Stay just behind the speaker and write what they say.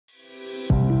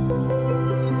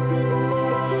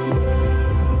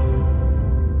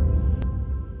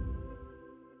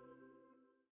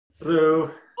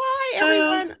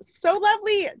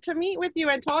to meet with you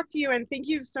and talk to you. And thank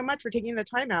you so much for taking the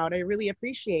time out. I really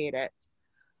appreciate it.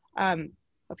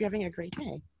 Hope you're having a great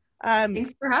day.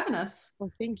 Thanks for having us.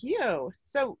 Well, thank you.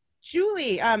 So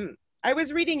Julie, I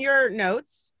was reading your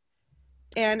notes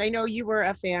and I know you were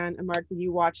a fan of Mark's and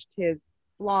you watched his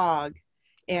blog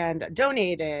and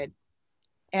donated.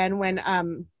 And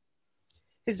when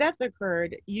his death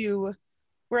occurred, you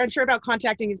were unsure about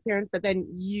contacting his parents, but then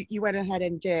you went ahead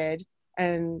and did.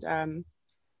 And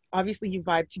obviously you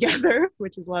vibed together,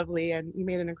 which is lovely, and you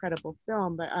made an incredible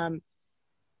film. But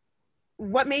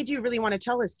what made you really want to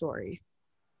tell his story?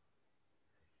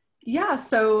 Yeah,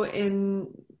 so in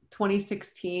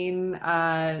 2016,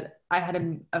 I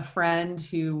had a friend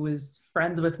who was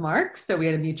friends with Mark. So we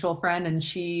had a mutual friend, and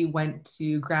she went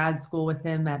to grad school with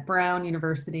him at Brown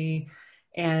University.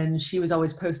 And she was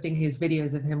always posting his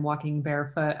videos of him walking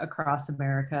barefoot across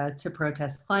America to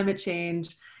protest climate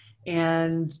change.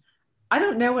 And I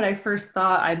don't know what I first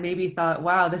thought. I maybe thought,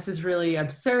 wow, this is really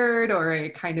absurd, or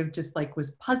it kind of just like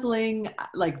was puzzling,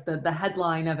 like the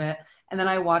headline of it. And then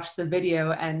I watched the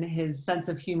video and his sense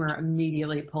of humor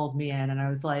immediately pulled me in. And I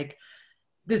was like,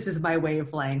 this is my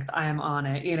wavelength. I am on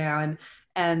it, you know?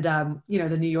 And the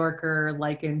New Yorker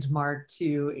likened Mark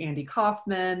to Andy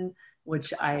Kaufman,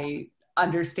 which I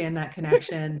understand that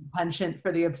connection, penchant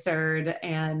for the absurd.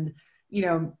 And,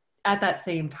 at that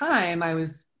same time, I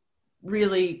was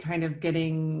really kind of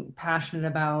getting passionate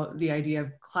about the idea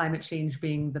of climate change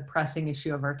being the pressing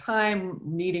issue of our time,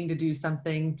 needing to do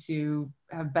something to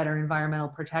have better environmental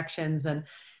protections. And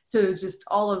so just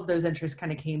all of those interests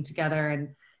kind of came together, and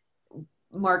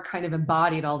Mark kind of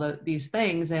embodied all these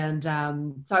things. And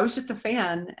so I was just a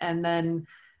fan. And then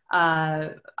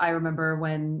I remember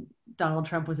when Donald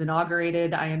Trump was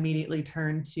inaugurated, I immediately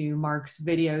turned to Mark's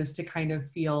videos to kind of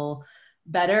feel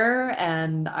better.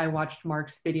 And I watched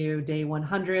Mark's video day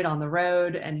 100 on the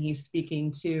road, and he's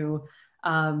speaking to,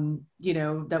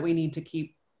 that we need to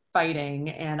keep fighting.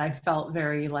 And I felt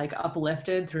very like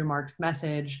uplifted through Mark's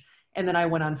message. And then I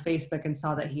went on Facebook and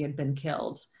saw that he had been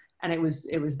killed. And it was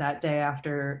that day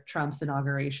after Trump's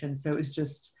inauguration. So it was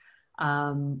just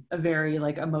a very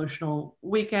like emotional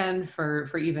weekend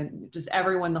for even just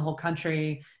everyone, the whole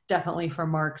country, definitely for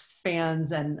Mark's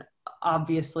fans, and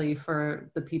obviously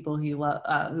for the people who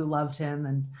loved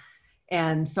him.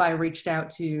 And so I reached out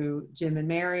to Jim and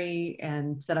Mary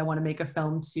and said, I want to make a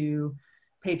film to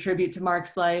pay tribute to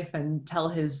Mark's life and tell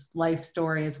his life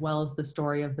story as well as the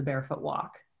story of the Barefoot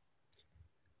Walk.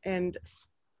 And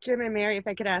Jim and Mary, if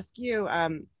I could ask you,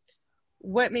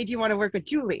 what made you want to work with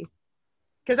Julie?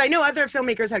 Because I know other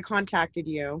filmmakers had contacted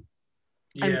you.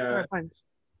 Yeah. I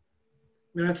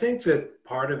mean, I think that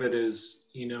part of it is,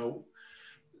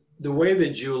 the way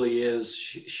that Julie is,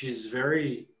 she's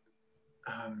very,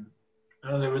 I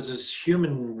don't know,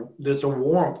 there's a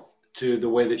warmth to the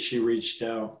way that she reached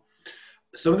out.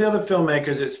 Some of the other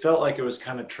filmmakers, it felt like it was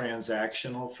kind of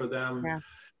transactional for them. Yeah.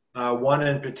 One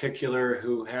in particular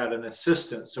who had an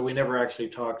assistant, so we never actually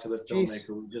talked to the filmmaker.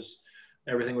 Jeez. We just,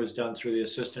 everything was done through the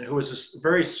assistant, who was a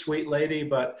very sweet lady,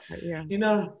 but yeah.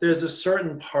 There's a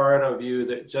certain part of you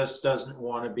that just doesn't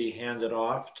want to be handed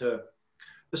off to,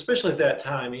 especially at that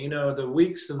time, the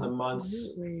weeks and the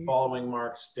months following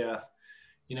Mark's death,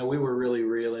 we were really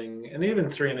reeling, and even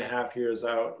 3.5 years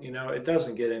out, it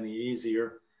doesn't get any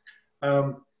easier.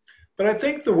 But I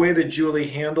think the way that Julie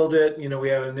handled it, we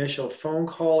had an initial phone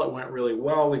call. It went really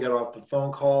well. We got off the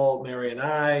phone call, Mary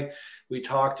and we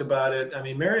talked about it. I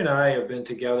mean, Mary and I have been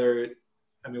together.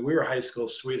 I mean, we were high school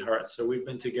sweethearts, so we've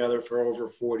been together for over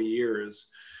 40 years.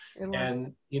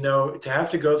 And, to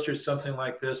have to go through something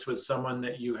like this with someone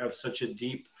that you have such a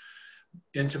deep,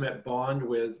 intimate bond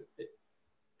with,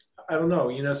 I don't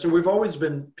know, so we've always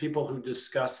been people who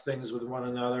discuss things with one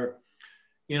another.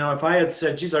 If I had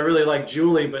said, geez, I really like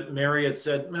Julie, but Mary had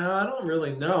said, no, I don't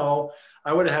really know,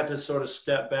 I would have had to sort of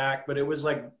step back, but it was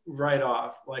like right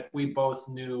off, like we both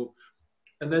knew.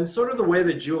 And then sort of the way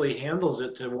that Julie handles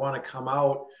it, to want to come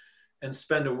out and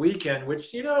spend a weekend,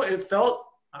 which, it felt,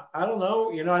 I don't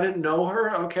know, I didn't know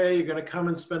her. Okay, you're going to come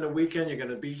and spend a weekend, you're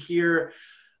going to be here,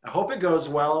 I hope it goes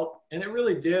well. And it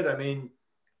really did. I mean,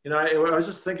 I was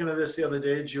just thinking of this the other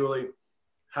day, Julie,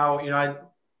 how,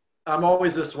 I'm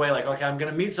always this way, like, okay, I'm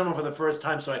going to meet someone for the first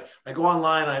time. So I go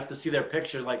online, I have to see their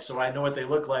picture, like, so I know what they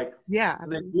look like. Yeah.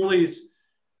 And then Julie's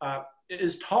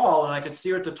is tall, and I could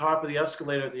see her at the top of the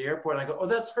escalator at the airport. And I go, oh,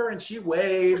 that's her. And she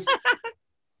waves.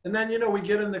 And then, we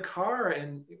get in the car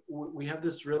and we have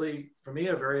this really, for me,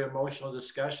 a very emotional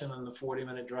discussion on the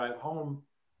 40-minute drive home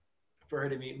for her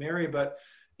to meet Mary. But,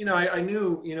 I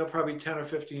knew, probably 10 or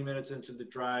 15 minutes into the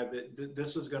drive that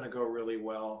this was going to go really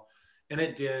well. And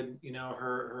it did.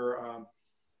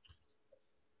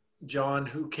 John,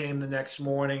 who came the next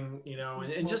morning, you know,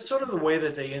 and just sort of the way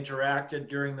that they interacted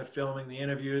during the filming, the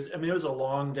interviews. I mean, it was a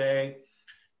long day,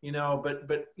 you know,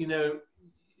 but you know,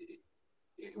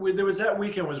 there was that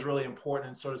weekend was really important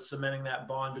in sort of cementing that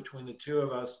bond between the two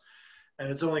of us, and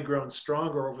it's only grown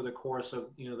stronger over the course of,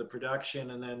 you know, the production,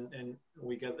 and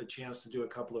we got the chance to do a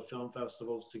couple of film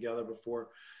festivals together before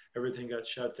everything got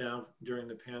shut down during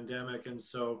the pandemic. And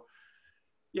so,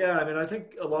 yeah, I mean, I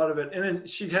think a lot of it, and then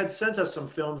she had sent us some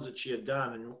films that she had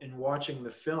done, and watching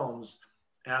the films,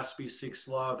 Aspie Seeks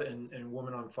Love and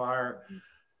Woman on Fire.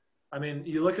 I mean,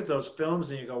 you look at those films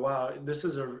and you go, wow, this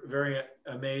is a very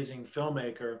amazing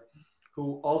filmmaker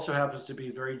who also happens to be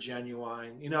very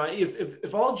genuine. You know,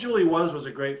 if all Julie was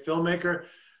a great filmmaker,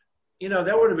 you know,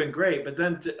 that would have been great. But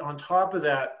then on top of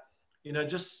that, you know,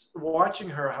 just watching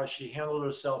her, how she handled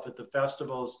herself at the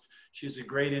festivals, she's a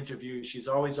great interview. She's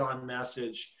always on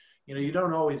message. You know, you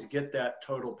don't always get that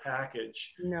total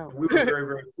package. No. And we were very,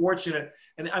 very fortunate.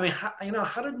 And I mean,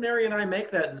 how did Mary and I make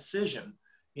that decision?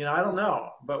 You know, I don't know,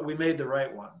 but we made the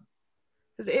right one.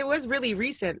 It was really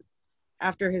recent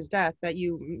after his death that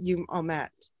you all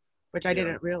met, which I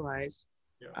didn't realize.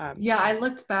 Yeah, I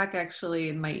looked back actually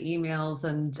in my emails,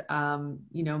 and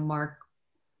you know, Mark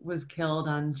was killed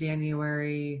on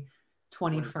January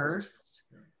 21st.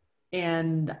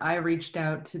 And I reached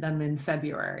out to them in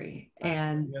February,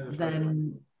 and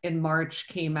then in March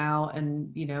came out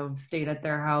and, you know, stayed at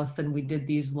their house, and we did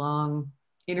these long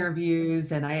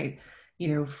interviews, and I,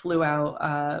 you know, flew out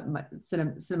my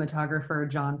cinematographer,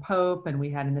 John Pope, and we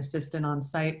had an assistant on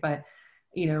site. But,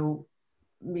 you know,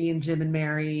 me and Jim and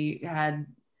Mary had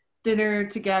dinner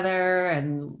together,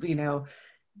 and, you know,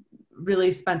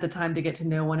 really spent the time to get to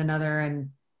know one another and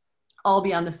all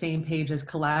be on the same page as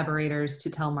collaborators to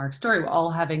tell Mark's story. We're all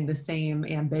having the same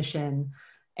ambition.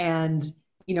 And,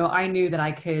 you know, I knew that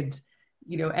I could,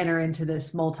 you know, enter into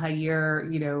this multi-year,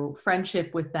 you know,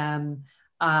 friendship with them,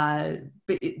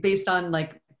 based on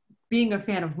like being a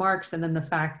fan of Mark's, and then the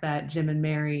fact that Jim and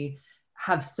Mary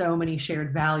have so many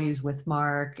shared values with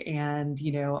Mark, and,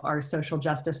 you know, are social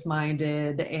justice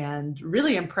minded and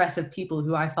really impressive people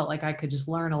who I felt like I could just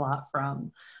learn a lot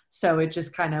from. So it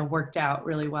just kind of worked out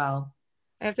really well.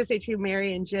 I have to say too,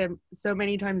 Mary and Jim, so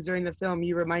many times during the film,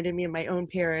 you reminded me of my own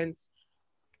parents.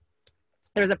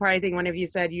 There was a part, I think one of you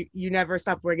said, you never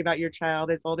stop worrying about your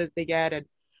child as old as they get. And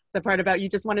the part about you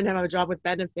just wanted to have a job with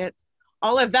benefits.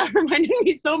 All of that reminded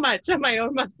me so much of my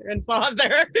own mother and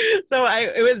father. So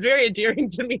it was very endearing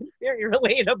to me, very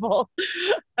relatable.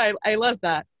 I love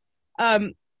that.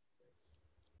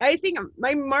 I think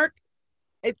my Mark,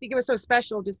 I think it was so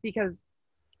special just because,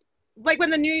 like when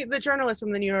the journalist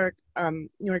from the New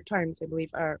York Times, I believe,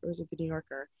 or was it the New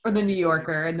Yorker? Or the New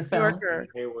Yorker in the film. New Yorker.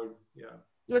 Hayward, yeah.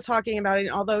 He was talking about it,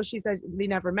 and although she said they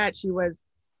never met, she was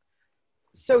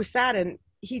so sad, and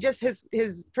he just,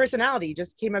 his personality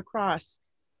just came across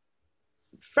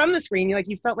from the screen, like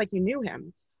you felt like you knew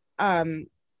him. And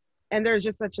there's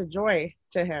just such a joy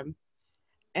to him.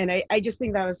 And I just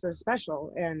think that was so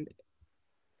special, and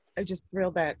I'm just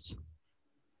thrilled that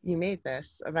you made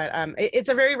this. But it's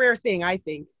a very rare thing, I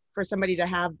think, for somebody to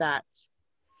have that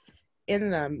in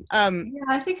them. Yeah,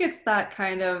 I think it's that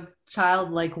kind of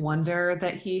childlike wonder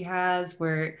that he has,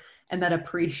 and that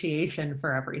appreciation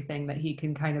for everything that he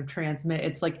can kind of transmit.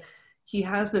 It's like he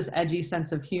has this edgy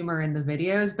sense of humor in the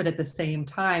videos, but at the same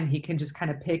time, he can just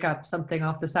kind of pick up something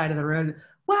off the side of the road.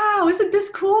 Wow, isn't this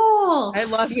cool? I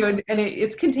love you know, and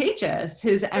it's contagious.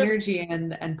 His energy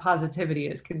and positivity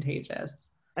is contagious.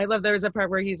 I love, there was a part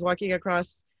where he's walking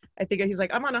across, I think he's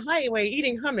like, I'm on a highway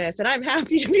eating hummus and I'm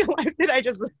happy to be alive. And it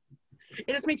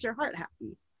just makes your heart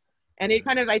happy. And it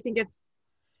kind of, I think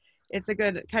it's a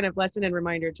good kind of lesson and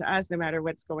reminder to us, no matter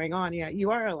what's going on. Yeah,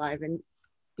 you are alive, and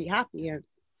be happy and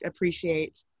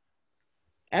appreciate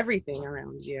everything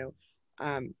around you.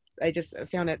 I just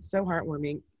found it so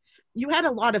heartwarming. You had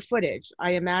a lot of footage,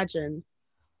 I imagine.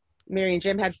 Mary and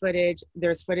Jim had footage.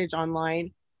 There's footage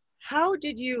online. How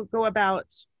did you go about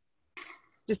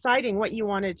deciding what you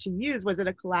wanted to use? Was it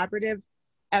a collaborative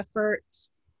effort?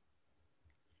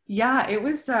 Yeah, it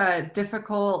was a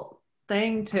difficult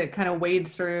thing to kind of wade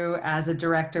through as a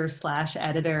director /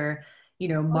 editor. You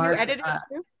know, Mark. You edited it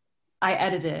too? I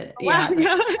edited. Oh, wow.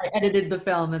 Yeah, I edited the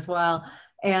film as well.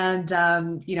 And,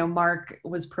 you know, Mark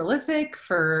was prolific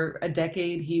for a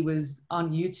decade. He was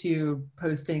on YouTube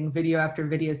posting video after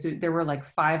video. So there were like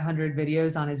 500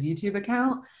 videos on his YouTube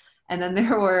account. And then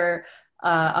there were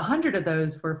 100 of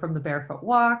those were from the Barefoot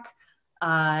Walk.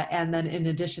 And then in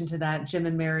addition to that, Jim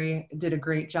and Mary did a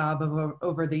great job of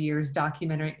over the years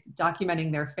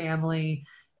documenting their family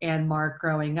and Mark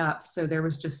growing up. So there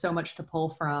was just so much to pull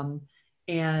from.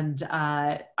 And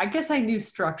I guess I knew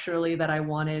structurally that I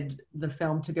wanted the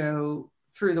film to go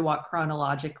through the walk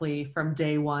chronologically from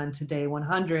day 1 to day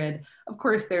 100. Of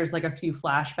course, there's like a few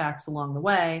flashbacks along the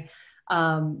way,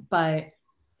 but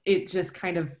it just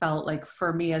kind of felt like,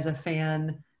 for me as a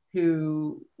fan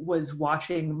who was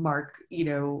watching Mark, you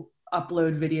know,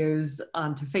 upload videos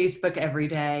onto Facebook every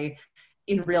day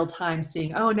in real time,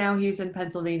 seeing, oh, now he's in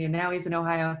Pennsylvania, now he's in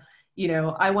Ohio, you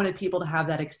know, I wanted people to have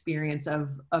that experience of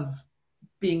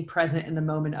being present in the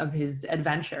moment of his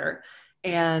adventure.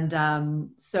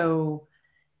 And so,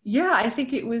 yeah, I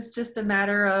think it was just a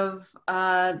matter of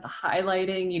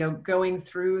highlighting, you know, going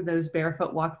through those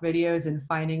barefoot walk videos and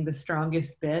finding the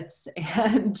strongest bits.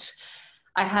 And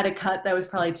I had a cut that was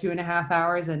probably 2.5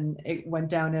 hours, and it went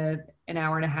down to an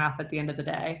hour and a half at the end of the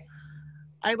day.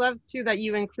 I love too that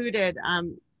you included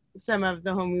some of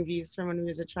the home movies from when he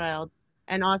was a child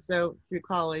and also through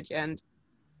college. And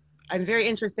I'm very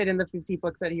interested in the 50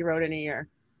 books that he wrote in a year.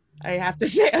 I have to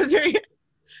say,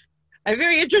 I'm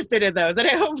very interested in those, and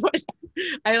I hope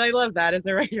I love that as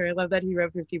a writer. I love that he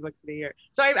wrote 50 books in a year.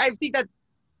 So I think that's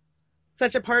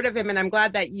such a part of him, and I'm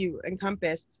glad that you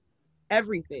encompassed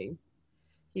everything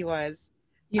he was.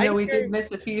 You know, we did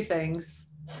miss a few things,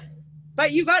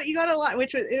 but you got a lot,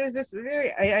 which was, it was this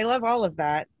very, I love all of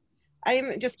that.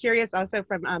 I'm just curious also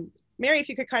from Mary, if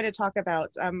you could kind of talk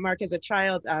about Mark as a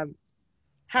child.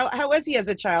 How was he as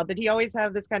a child? Did he always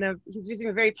have this kind of, he's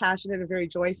using very passionate and very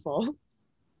joyful?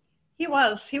 He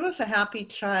was a happy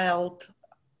child.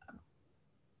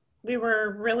 We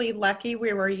were really lucky.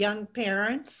 We were young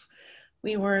parents.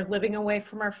 We were living away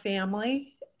from our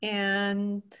family,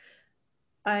 and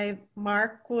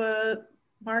Mark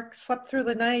slept through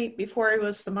the night before he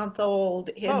was a month old.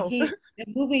 And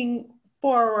and moving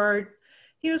forward,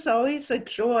 he was always a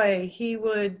joy. He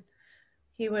would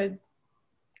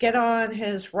get on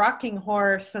his rocking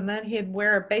horse, and then he'd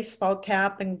wear a baseball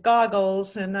cap and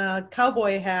goggles and a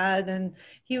cowboy hat, and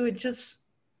he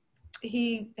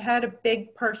had a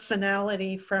big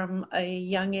personality from a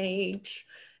young age,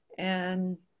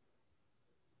 and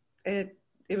it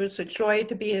was a joy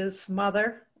to be his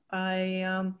mother.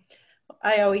 I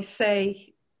always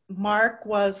say Mark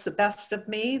was the best of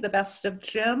me, the best of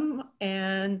Jim,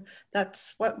 and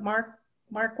that's what Mark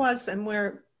was, and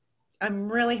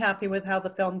I'm really happy with how the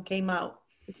film came out.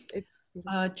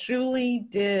 Julie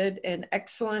did an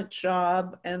excellent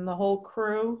job, and the whole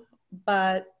crew,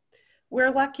 but we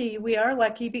are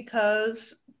lucky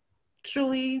because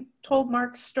Julie told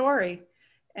Mark's story.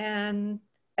 And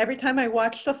every time I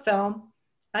watch the film,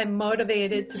 I'm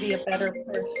motivated to be a better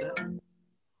person.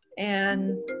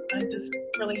 And I'm just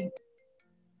really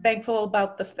thankful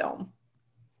about the film.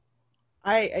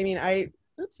 Oopsie,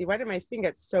 why did my thing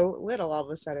get so little all of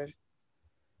a sudden?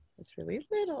 It's really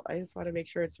little. I just want to make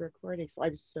sure it's recording. So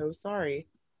I'm so sorry.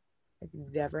 I've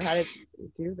never had it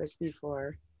do this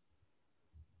before.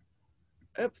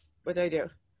 Oops, what did I do?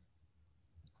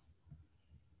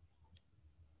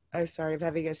 I'm sorry, I'm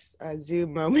having a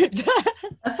Zoom moment.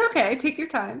 That's okay, take your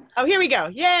time. Oh, here we go,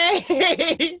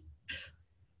 yay!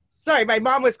 Sorry, my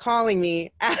mom was calling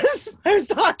me as I was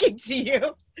talking to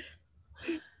you.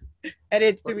 And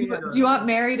it's Do you want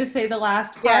Mary to say the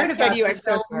last part? Yes, can you? I'm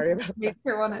so sorry about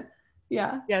that.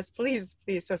 Yeah. Yes, please.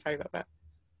 So sorry about that.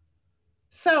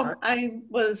 So I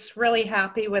was really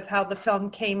happy with how the film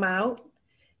came out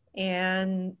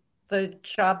and the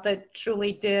job that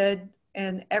Julie did.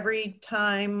 And every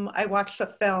time I watch the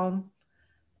film,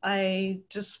 I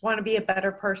just want to be a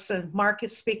better person. Mark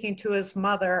is speaking to his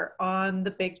mother on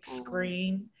the big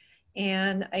screen.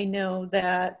 And I know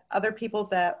that other people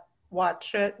that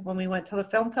watch it, when we went to the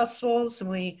film festivals and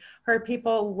we heard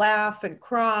people laugh and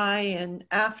cry, and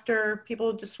after,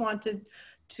 people just wanted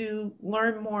to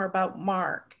learn more about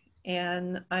Mark.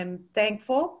 And I'm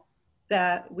thankful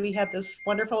that we have this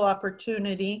wonderful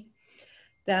opportunity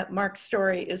that Mark's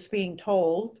story is being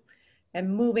told.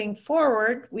 And moving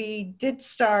forward, we did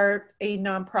start a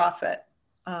nonprofit,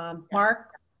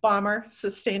 Mark Baumer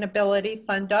Sustainability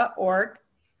Fund.org.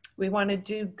 We want to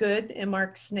do good in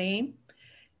Mark's name.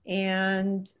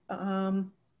 And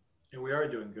we are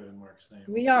doing good in Mark's name.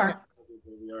 We are.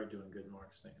 We are doing good in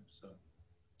Mark's name. So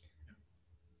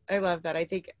I love that. I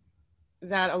think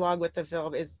that, along with the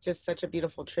film, is just such a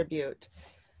beautiful tribute.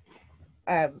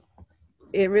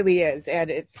 It really is, and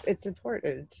it's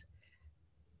important.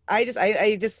 I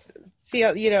just see,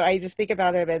 you know, I just think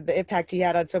about him and the impact he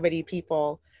had on so many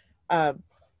people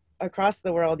across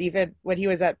the world. Even when he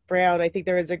was at Brown, I think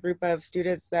there was a group of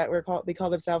students that they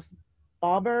called themselves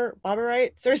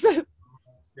Bomberites or something.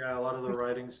 Yeah, a lot of the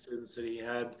writing students that he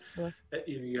had,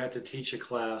 you had to teach a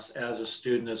class as a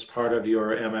student as part of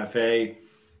your MFA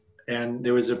And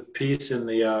there was a piece in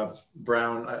the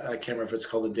Brown, I can't remember if it's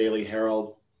called the Daily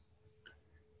Herald.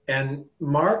 And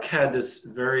Mark had this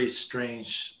very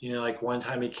strange, you know, like one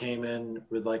time he came in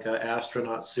with like an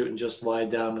astronaut suit and just lied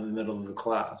down in the middle of the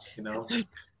class, you know?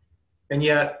 And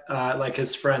yet, like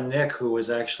his friend Nick, who was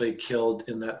actually killed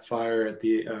in that fire at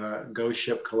the Ghost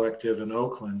Ship Collective in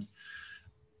Oakland,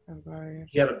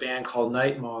 he had a band called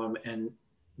Night Mom, and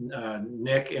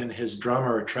Nick and his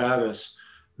drummer Travis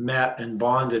met and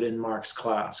bonded in Mark's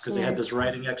class because they had this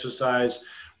writing exercise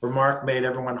where Mark made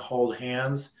everyone hold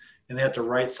hands and they had to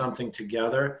write something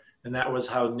together, and that was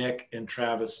how Nick and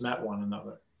Travis met one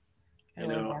another. You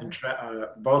know, and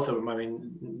both of them. I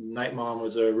mean, Night Mom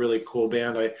was a really cool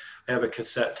band. I have a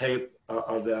cassette tape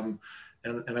of them,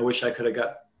 and I wish I could have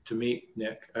got to meet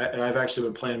Nick. And I've actually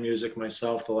been playing music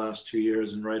myself the last 2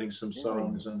 years and writing some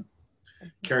songs and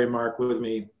carry Mark with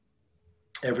me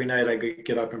every night. I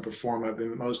get up and perform. I've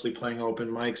been mostly playing open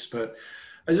mics, but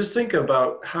I just think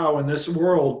about how in this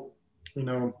world, you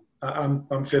know,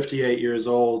 I'm 58 years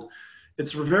old.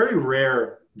 It's very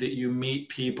rare that you meet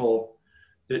people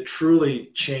that truly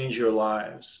change your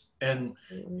lives, and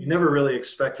you never really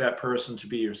expect that person to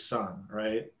be your son,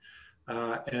 right?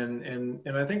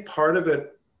 And I think part of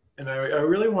it, and I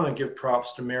really want to give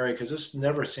props to Mary, because this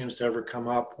never seems to ever come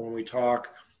up when we talk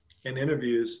in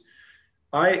interviews.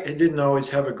 I didn't always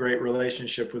have a great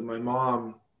relationship with my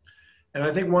mom, and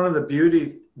I think one of the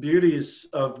beauties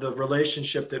of the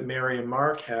relationship that Mary and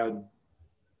Mark had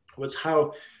was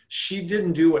how she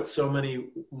didn't do what so many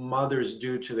mothers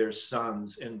do to their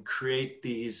sons and create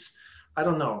these, I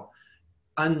don't know,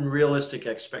 unrealistic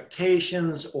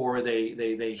expectations, or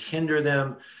they hinder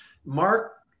them.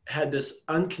 Mark had this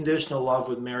unconditional love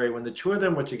with Mary. When the two of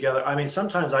them were together, I mean,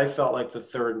 sometimes I felt like the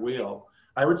third wheel.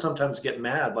 I would sometimes get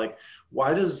mad, like,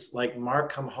 why does like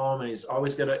Mark come home and he's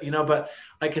always got to, you know, but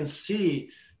I can see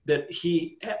that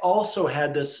he also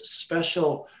had this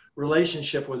special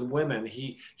relationship with women.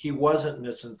 He wasn't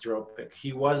misanthropic.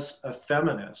 He was a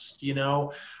feminist, you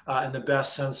know, in the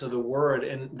best sense of the word.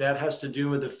 And that has to do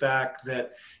with the fact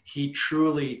that he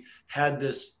truly had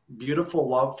this beautiful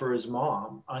love for his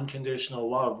mom, unconditional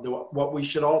love, what we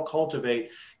should all cultivate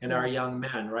in our young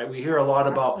men, right? We hear a lot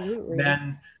about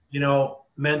men, you know,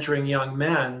 mentoring young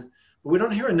men, but we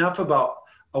don't hear enough about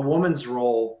a woman's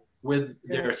role with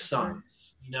their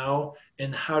sons, you know,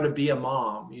 and how to be a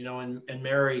mom, you know, and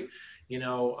Mary, you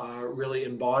know, really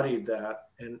embodied that.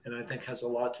 And I think has a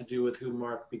lot to do with who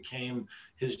Mark became,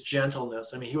 his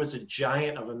gentleness. I mean, he was a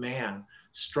giant of a man,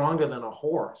 stronger than a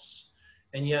horse.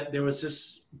 And yet there was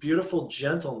this beautiful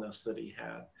gentleness that he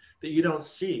had that you don't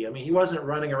see. I mean, he wasn't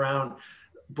running around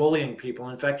bullying people.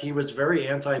 In fact, he was very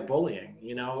anti-bullying,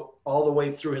 you know, all the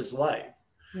way through his life.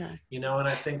 Yeah. You know, and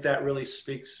I think that really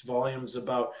speaks volumes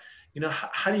about, you know,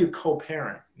 how do you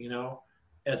co-parent, you know,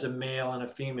 as a male and a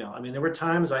female? I mean, there were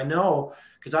times I know,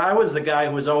 because I was the guy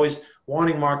who was always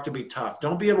wanting Mark to be tough.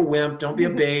 Don't be a wimp, don't be a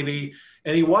baby.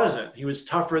 And he wasn't. He was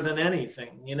tougher than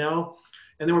anything, you know?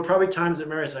 And there were probably times that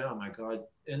Mary said, oh my God.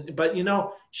 But, you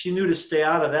know, she knew to stay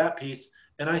out of that piece,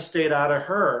 and I stayed out of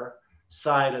her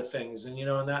side of things. And, you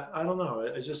know, and that, I don't know.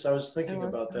 It's just, I was thinking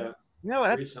about that. No,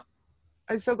 recently.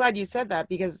 I'm so glad you said that,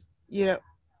 because, you know,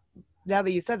 now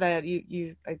that you said that,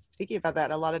 I'm thinking about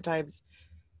that. A lot of times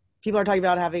people are talking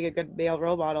about having a good male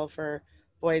role model for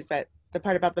boys, but the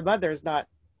part about the mother is not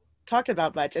talked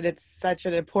about much. And it's such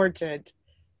an important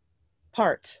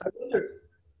part.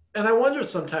 I wonder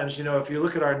sometimes, you know, if you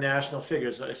look at our national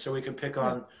figures, so we can pick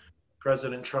on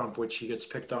President Trump, which he gets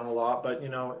picked on a lot, but, you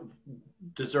know,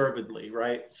 deservedly,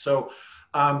 right? So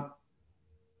I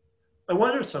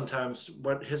wonder sometimes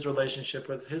what his relationship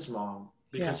with his mom,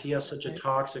 because he has such a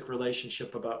toxic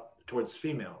relationship towards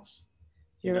females,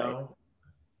 you know? Right.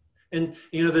 And,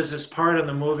 you know, there's this part in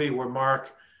the movie where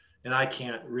Mark, and I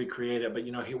can't recreate it, but,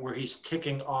 you know, where he's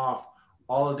ticking off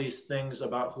all of these things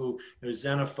about who is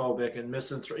xenophobic and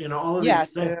misanthropic, you know, all of these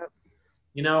things,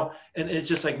 you know, and it's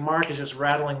just like Mark is just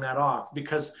rattling that off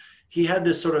because he had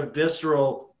this sort of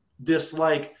visceral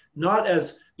dislike, not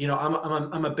as, you know,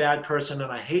 I'm a bad person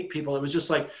and I hate people. It was just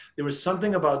like, there was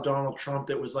something about Donald Trump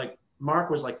that was like, Mark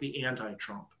was like the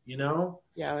anti-Trump, you know?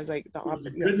 Yeah, it was like the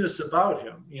opposite. Goodness about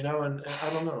him, you know, and I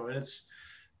don't know. And it's,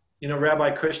 you know,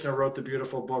 Rabbi Kushner wrote the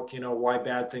beautiful book, you know, Why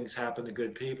Bad Things Happen to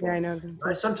Good People. Yeah, I know.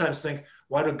 I sometimes think,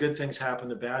 why do good things happen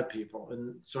to bad people?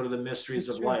 And sort of the mysteries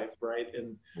of life, right?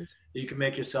 And you can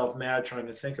make yourself mad trying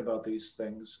to think about these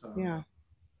things. Yeah.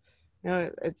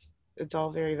 No, it's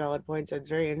all very valid points. It's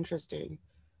very interesting.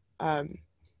 I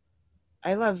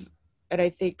love, and I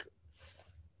think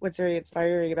what's very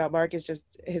inspiring about Mark is just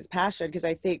his passion, because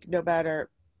I think no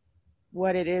matter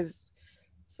what it is,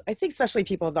 I think especially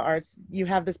people in the arts, you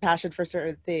have this passion for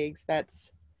certain things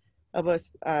that's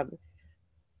almost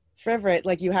fervent,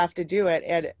 like you have to do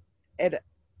it. And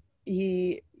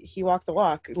he walked the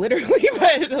walk, literally,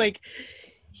 but like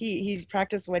he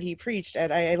practiced what he preached.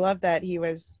 And I love that he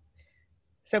was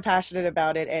so passionate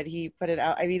about it and he put it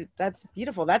out. I mean, that's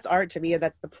beautiful. That's art to me, and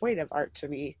that's the point of art to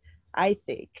me, I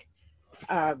think.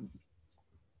 And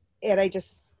I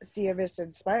just see him as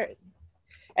inspired.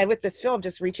 And with this film,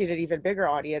 just reaching an even bigger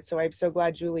audience. So I'm so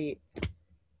glad, Julie,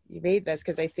 you made this,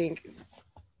 because I think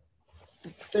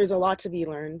there's a lot to be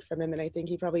learned from him. And I think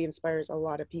he probably inspires a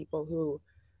lot of people who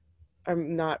are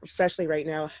not, especially right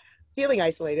now, feeling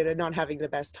isolated and not having the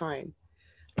best time.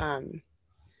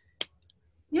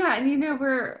 Yeah, and you know,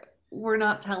 we're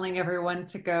not telling everyone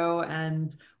to go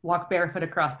and walk barefoot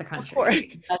across the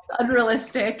country. That's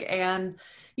unrealistic. And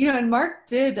you know, and Mark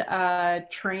did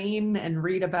train and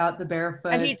read about the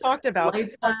barefoot and he talked about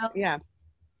lifestyle. Yeah.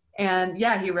 And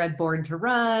yeah, he read Born to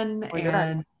Run.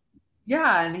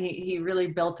 Yeah, and he really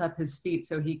built up his feet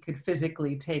so he could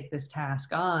physically take this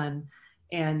task on.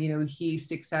 And, you know, he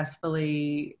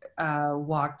successfully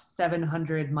walked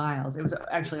 700 miles. It was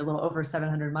actually a little over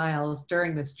 700 miles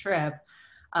during this trip.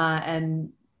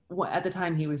 And at the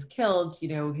time he was killed, you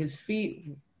know, his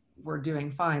feet were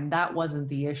doing fine. That wasn't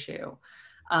the issue.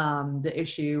 The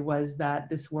issue was that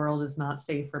this world is not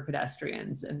safe for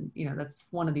pedestrians. And, you know, that's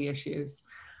one of the issues.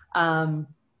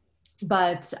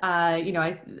 But you know,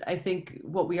 I think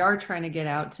what we are trying to get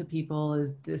out to people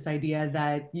is this idea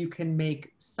that you can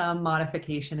make some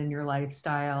modification in your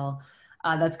lifestyle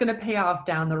that's going to pay off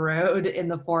down the road in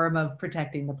the form of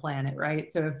protecting the planet,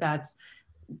 right? So if that's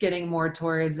getting more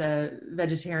towards a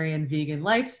vegetarian, vegan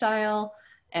lifestyle,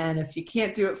 and if you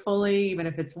can't do it fully, even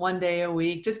if it's one day a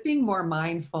week, just being more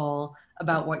mindful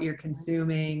about what you're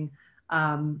consuming.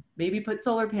 Maybe put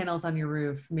solar panels on your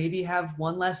roof, maybe have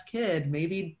one less kid,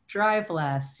 maybe drive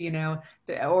less, you know,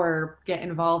 or get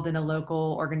involved in a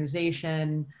local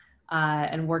organization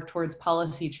and work towards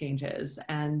policy changes.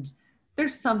 And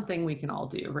there's something we can all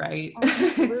do, right?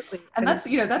 Absolutely. And that's,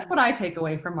 you know, that's what I take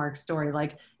away from Mark's story.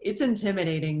 Like, it's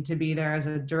intimidating to be there as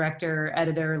a director,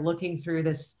 editor, looking through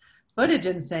this footage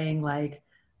and saying, like,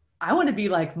 I want to be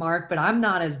like Mark, but I'm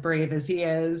not as brave as he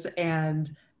is.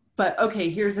 But okay,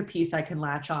 here's a piece I can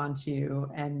latch on to.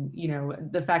 And, you know,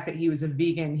 the fact that he was a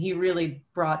vegan, he really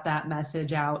brought that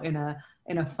message out in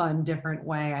a fun, different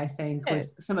way, I think, with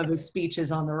some of his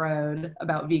speeches on the road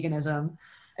about veganism.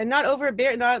 And not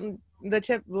the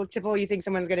typical, you think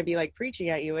someone's going to be like preaching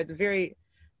at you. It's very,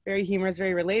 very humorous,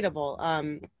 very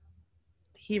relatable.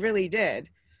 He really did.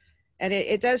 And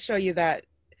it does show you that,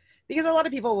 because a lot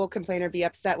of people will complain or be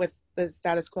upset with the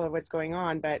status quo of what's going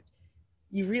on, but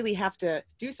you really have to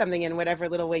do something in whatever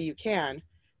little way you can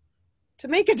to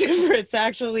make a difference,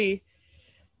 actually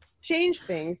change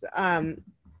things. And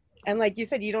like you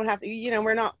said, you don't have to, you know,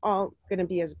 we're not all going to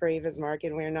be as brave as Mark,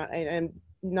 and I'm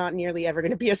not nearly ever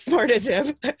going to be as smart as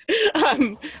him.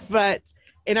 But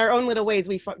in our own little ways,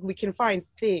 we can find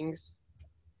things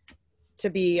to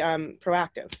be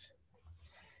proactive.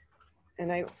 And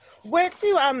Mary,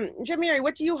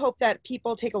 what do you hope that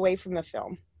people take away from the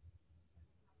film?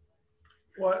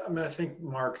 Well, I mean, I think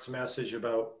Mark's message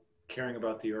about caring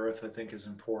about the earth, I think, is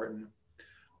important.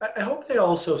 I hope they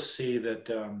also see that,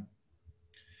 I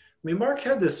mean, Mark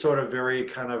had this sort of very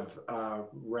kind of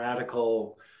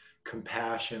radical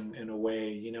compassion in a way.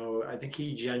 You know, I think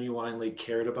he genuinely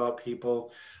cared about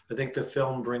people. I think the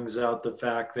film brings out the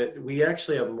fact that we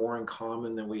actually have more in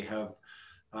common than we have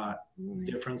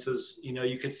differences. You know,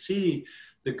 you could see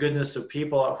the goodness of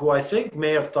people who I think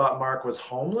may have thought Mark was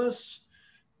homeless,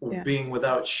 being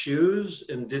without shoes,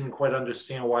 and didn't quite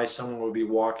understand why someone would be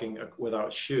walking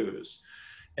without shoes.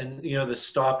 And, you know,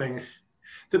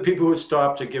 the people who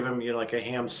stopped to give him, you know, like a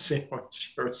ham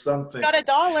sandwich or something. Got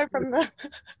 $1 from the...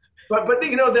 But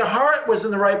you know, their heart was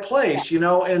in the right place, you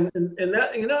know, and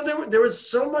that, you know, there was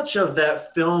so much of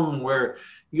that film where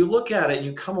you look at it and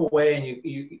you come away and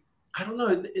you I don't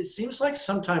know, it seems like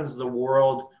sometimes the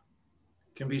world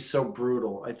can be so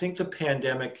brutal. I think the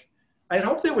pandemic, I'd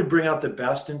hope they would bring out the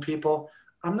best in people.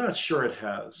 I'm not sure it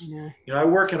has. Yeah. You know, I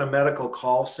work in a medical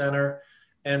call center,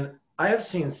 and I have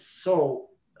seen so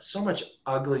much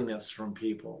ugliness from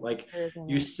people. Like,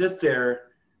 you sit there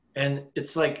and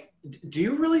it's like, do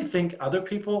you really think other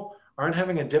people aren't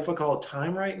having a difficult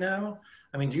time right now?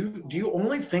 I mean, do you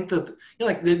only think that, you know,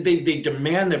 like they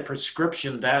demand their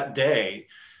prescription that day?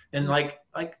 And like,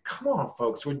 come on,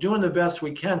 folks, we're doing the best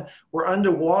we can. We're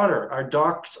underwater. Our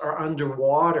docks are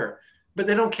underwater, but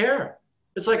they don't care.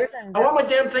 It's like, I want my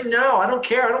damn thing now. I don't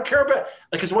care. I don't care about, like,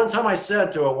 because one time I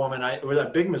said to a woman, it was a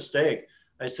big mistake.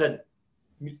 I said,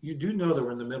 You do know that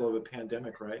we're in the middle of a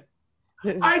pandemic, right?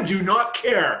 I do not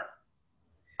care.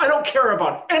 I don't care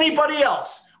about anybody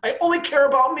else. I only care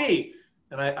about me.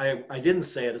 And I didn't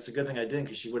say it. It's a good thing I didn't,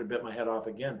 because she would have bit my head off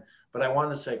again. But I wanted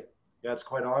to say, yeah, it's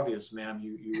quite obvious, ma'am.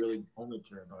 You really only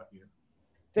care about you.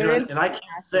 And I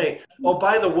can't say, oh,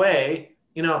 by the way,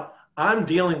 I'm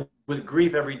dealing with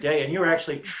grief every day, and you're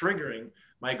actually triggering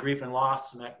my grief and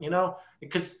loss, and that,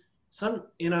 because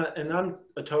and I'm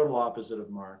a total opposite of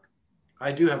Mark.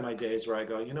 I do have my days where I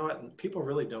go, you know what, people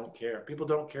really don't care. People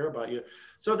don't care about you.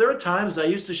 So there are times I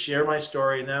used to share my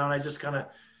story now, and I just kind of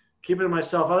keep it to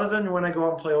myself, other than when I go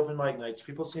out and play open mic nights.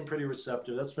 People seem pretty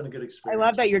receptive. That's been a good experience. I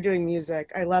love that you're doing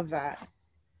music. I love that.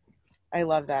 I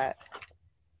love that.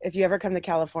 If you ever come to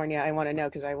California, I want to know,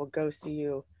 because I will go see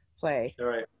you play. All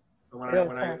right. When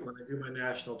I do my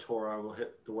national tour, I will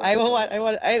hit the West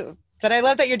Coast. But I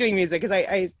love that you're doing music, because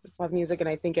I just love music, and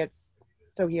I think it's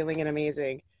so healing and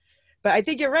amazing. But I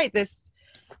think you're right.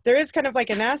 There is kind of like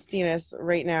a nastiness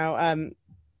right now,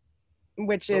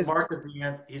 which is Mark is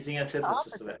he's the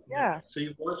antithesis of that. Yeah. So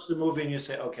you watch the movie and you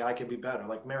say, okay, I can be better.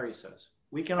 Like Mary says,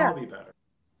 we can all be better.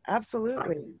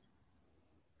 Absolutely.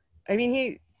 I mean,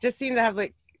 he just seemed to have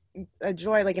like a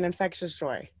joy, like an infectious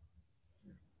joy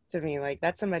to me. Like,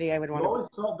 that's somebody I would want to. Always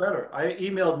felt better. I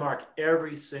emailed Mark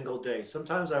every single day.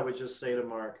 Sometimes I would just say to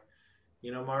Mark,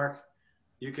 Mark,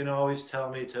 you can always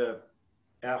tell me to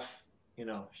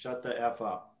shut the F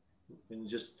up. And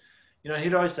just,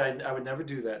 he'd always say, I would never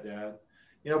do that, Dad.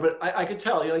 But I could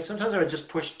tell, like sometimes I would just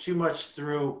push too much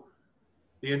through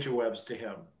the interwebs to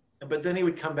him. But then he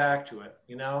would come back to it,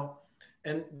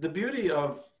 And the beauty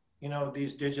of,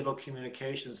 these digital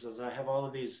communications is I have all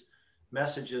of these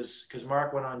messages, because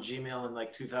Mark went on Gmail in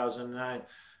like 2009.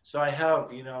 So I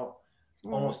have,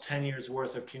 almost 10 years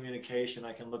worth of communication.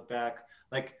 I can look back.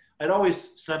 Like, I'd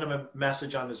always send him a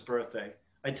message on his birthday.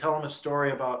 I'd tell him a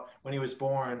story about when he was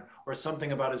born, or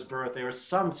something about his birthday, or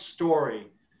some story.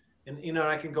 And,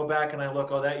 I can go back and I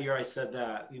look, oh, that year I said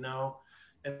that,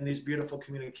 and these beautiful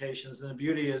communications. And the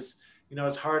beauty is,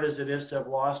 as hard as it is to have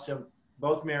lost him,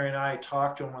 both Mary and I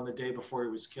talked to him on the day before he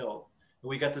was killed. And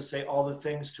we got to say all the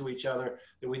things to each other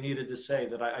that we needed to say,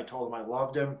 that I told him I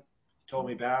loved him. He told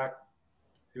me back.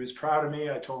 He was proud of me.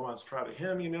 I told him I was proud of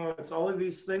him. It's all of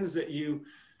these things that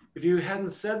if you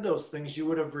hadn't said those things, you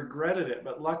would have regretted it.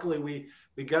 But luckily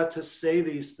we got to say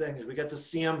these things. We got to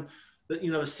see him,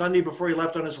 the Sunday before he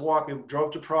left on his walk. We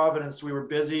drove to Providence. We were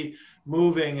busy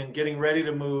moving and getting ready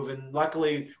to move. And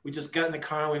luckily we just got in the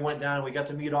car and we went down and we got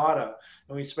to meet Otta.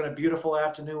 And we spent a beautiful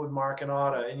afternoon with Mark and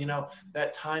Otta. And,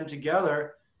 that time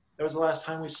together, that was the last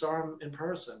time we saw him in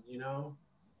person,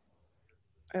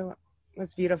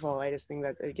 That's beautiful. I just think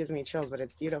that it gives me chills, but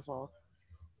it's beautiful.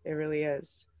 It really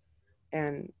is.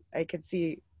 And I could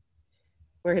see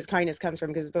where his kindness comes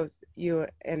from, because both you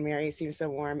and Mary seem so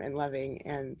warm and loving.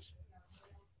 And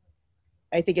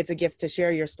I think it's a gift to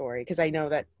share your story, because I know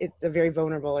that it's a very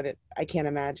vulnerable, and I can't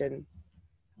imagine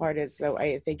how it is. So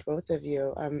I thank both of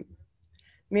you.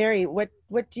 Mary, what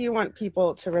do you want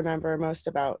people to remember most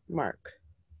about Mark?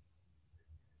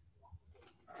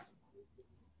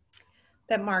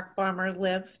 That Mark Baumer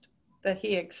lived, that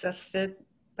he existed.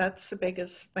 That's the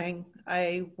biggest thing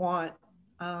I want.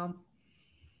 And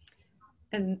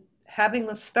having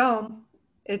this film,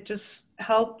 it just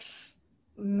helps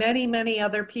many, many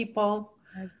other people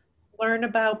learn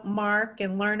about Mark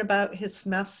and learn about his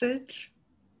message.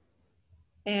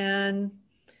 And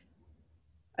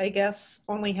I guess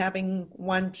only having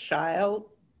one child,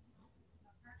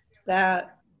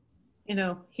 that,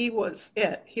 he was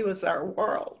it. He was our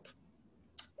world.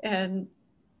 And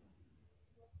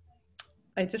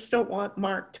I just don't want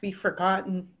Mark to be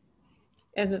forgotten.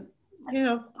 And,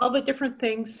 all the different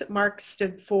things that Mark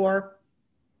stood for.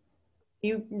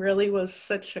 He really was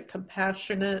such a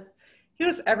compassionate, he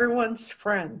was everyone's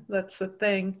friend. That's the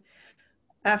thing.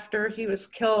 After he was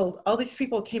killed, all these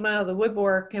people came out of the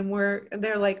woodwork and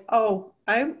they're like, oh,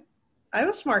 I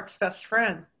was Mark's best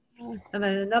friend. And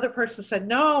then another person said,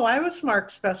 no, I was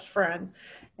Mark's best friend.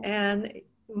 And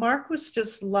Mark was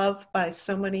just loved by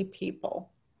so many people.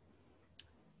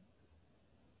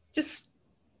 Just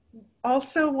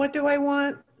also, what do I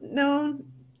want? No,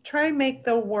 try and make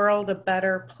the world a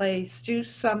better place. Do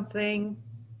something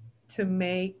to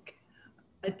make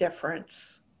a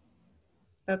difference.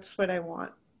 That's what I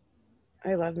want.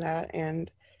 I love that. And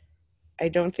I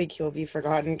don't think he'll be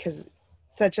forgotten, because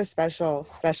such a special,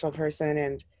 special person.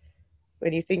 And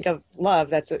when you think of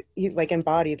love, he like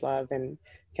embodied love and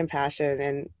compassion,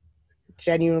 and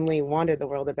genuinely wanted the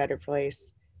world a better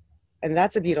place. And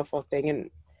that's a beautiful thing.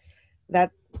 And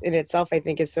that in itself, I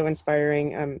think, is so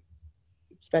inspiring,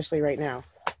 especially right now.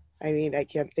 I mean, I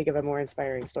can't think of a more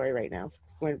inspiring story right now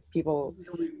when people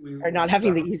we are not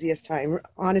having the easiest time.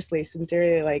 Honestly,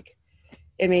 sincerely, like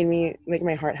it made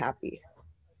my heart happy.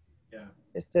 Yeah.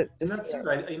 Just to And that's it.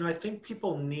 I think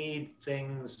people need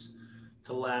things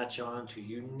to latch onto.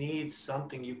 You need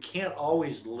something. You can't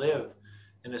always live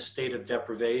in a state of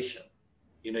deprivation.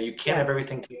 You can't have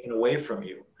everything taken away from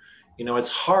you. It's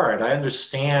hard. I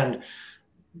understand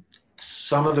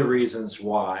some of the reasons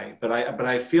why, but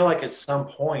I feel like at some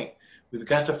point we've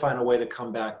got to find a way to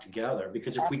come back together,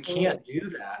 because if we can't do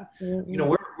that,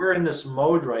 we're in this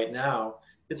mode right now.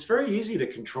 It's very easy to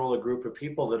control a group of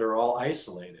people that are all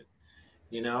isolated,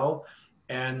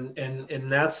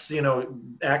 and that's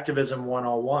activism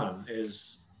 101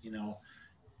 is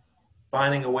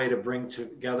finding a way to bring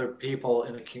together people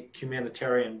in a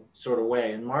humanitarian sort of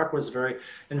way. And Mark was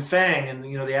and Fang and the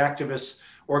activist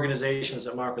organizations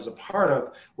that Mark was a part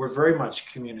of were very much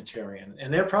communitarian,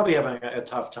 and they're probably having a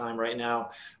tough time right now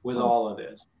with all of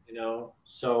this.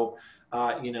 So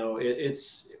I'm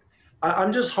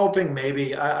just hoping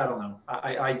maybe I don't know.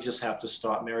 I just have to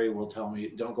stop. Mary will tell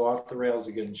me don't go off the rails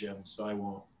again, Jim. So I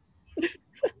won't.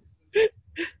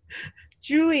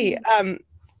 Julie,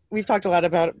 we've talked a lot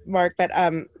about Mark, but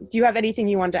do you have anything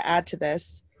you want to add to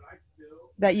this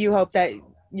that you hope that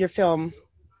your film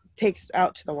takes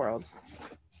out to the world?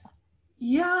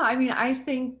 Yeah, I mean, I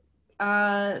think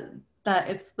that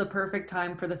it's the perfect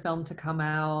time for the film to come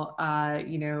out.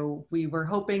 We were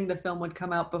hoping the film would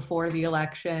come out before the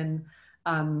election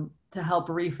to help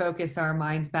refocus our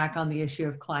minds back on the issue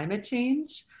of climate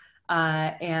change.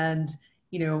 And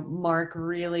Mark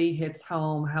really hits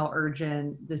home how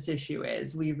urgent this issue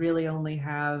is. We really only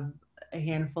have a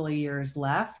handful of years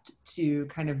left to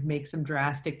kind of make some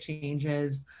drastic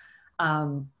changes.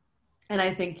 And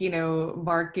I think,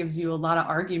 Mark gives you a lot of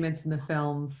arguments in the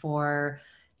film for,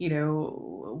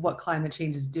 what climate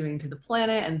change is doing to the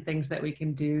planet and things that we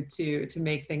can do to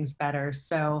make things better.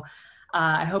 So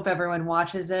I hope everyone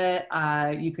watches it.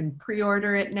 You can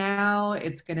pre-order it now.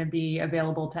 It's going to be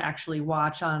available to actually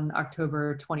watch on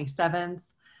October 27th.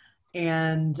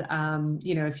 And,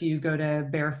 if you go to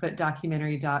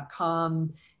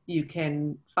barefootdocumentary.com, you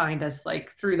can find us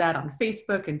through that on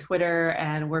Facebook and Twitter.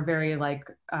 And we're very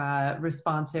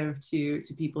responsive to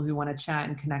people who want to chat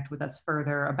and connect with us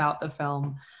further about the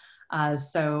film.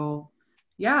 So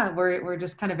yeah, we're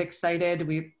just kind of excited.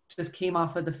 We just came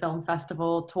off of the film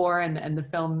festival tour, and the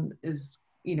film is,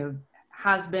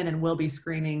 has been and will be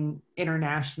screening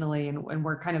internationally. And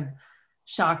we're kind of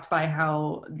shocked by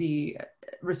how the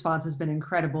response has been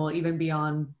incredible, even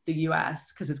beyond the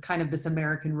US, because it's kind of this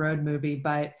American road movie,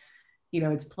 but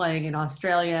it's playing in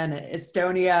Australia and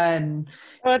Estonia and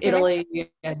Italy. Amazing.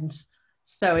 And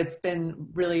so it's been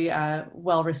really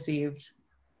well received.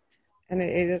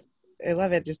 And I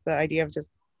love it. Just the idea of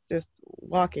just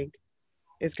walking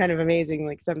is kind of amazing.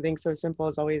 Like something so simple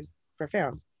is always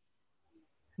profound.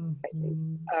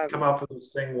 Mm-hmm. Come up with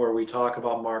this thing where we talk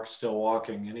about Mark still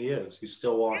walking, and he is. He's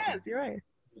still walking. Yes, you're right.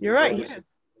 You're right. He is.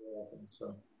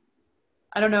 So.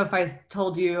 I don't know if I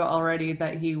told you already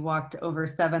that he walked over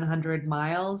 700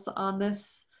 miles on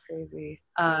this. Crazy.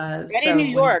 Right in New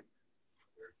York.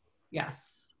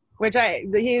 Yes. Which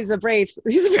he's a brave soul.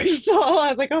 I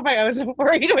was like, oh my, I was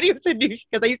worried when he was in New York,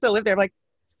 because I used to live there. I'm like,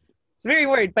 it's very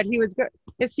worried, but he was good.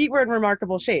 His feet were in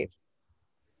remarkable shape.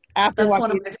 That's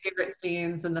one of my favorite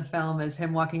scenes in the film, is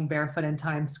him walking barefoot in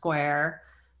Times Square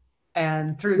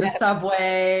and through the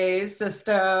subway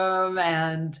system.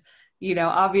 And,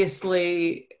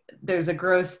 obviously there's a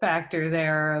gross factor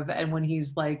there and when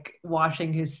he's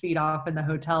washing his feet off in the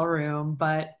hotel room,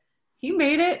 but he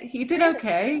made it. He did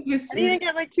okay. He didn't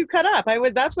get too cut up.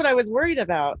 That's what I was worried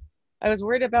about. I was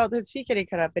worried about his feet getting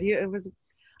cut up, but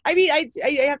I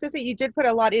have to say, he did put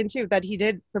a lot into that. He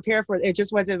did prepare for it. It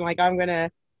just wasn't like, I'm going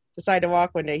to decide to walk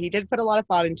one day. He did put a lot of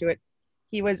thought into it.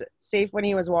 He was safe when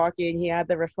he was walking. He had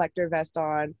the reflector vest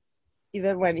on.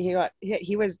 Even when he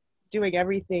was doing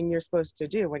everything you're supposed to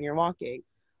do when you're walking,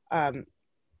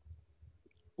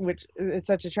 which it's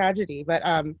such a tragedy, but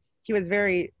he was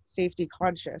very safety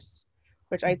conscious,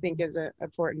 which I think is an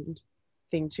important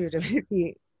thing too to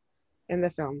be in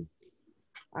the film.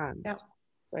 So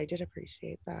I did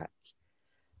appreciate that.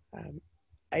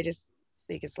 I just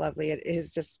think it's lovely.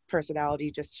 His just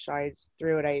personality just shines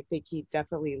through it. I think he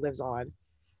definitely lives on.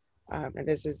 And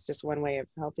this is just one way of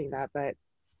helping that, but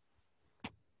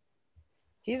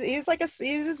he's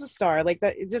a star. Like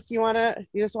that, you just want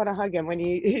to hug him when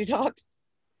he talks.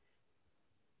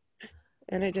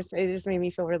 And it just made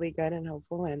me feel really good and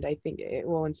hopeful, and I think it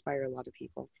will inspire a lot of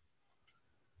people.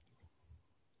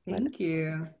 Thank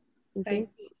you. Thank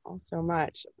you all so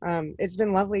much. It's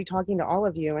been lovely talking to all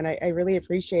of you, and I really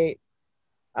appreciate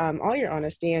all your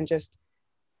honesty and just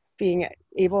being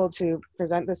able to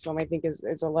present this film. I think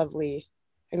is a lovely,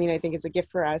 I mean, I think it's a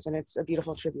gift for us, and it's a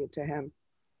beautiful tribute to him.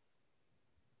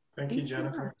 Thank you,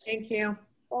 Jennifer. Thank you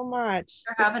so much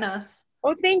for having us.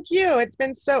 Oh, thank you. It's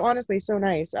been so, honestly, so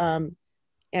nice.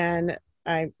 And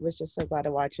I was just so glad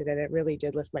to watch it, and it really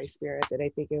did lift my spirits, and I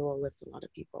think it will lift a lot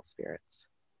of people's spirits.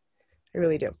 I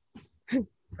really do.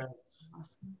 Thanks.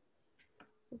 Awesome.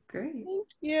 Great. Thank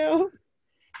you.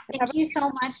 Thank you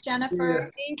so much,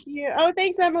 Jennifer. Thank you. Oh,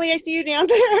 thanks, Emily. I see you down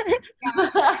there.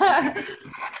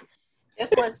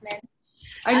 Just listening.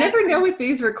 I never know with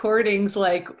these recordings,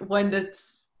 like when to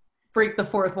break the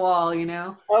fourth wall, you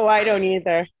know? Oh, I don't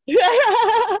either.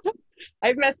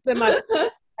 I've messed them up.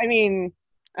 I mean,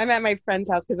 I'm at my friend's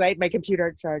house because I had my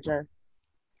computer charger.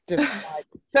 Just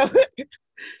so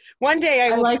one day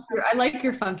I will. I like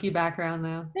your funky background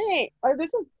though. Hey, oh,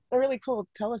 this is a really cool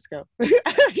telescope.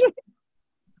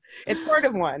 It's part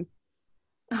of one.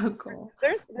 Oh, cool.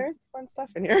 There's fun stuff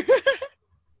in here.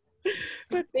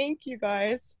 But thank you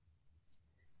guys.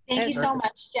 Thank you so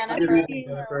much, Jennifer. Good evening,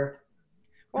 Jennifer.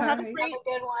 Well, have a Have a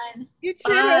good one. You too.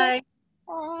 Bye.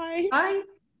 Bye. Bye.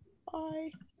 Bye.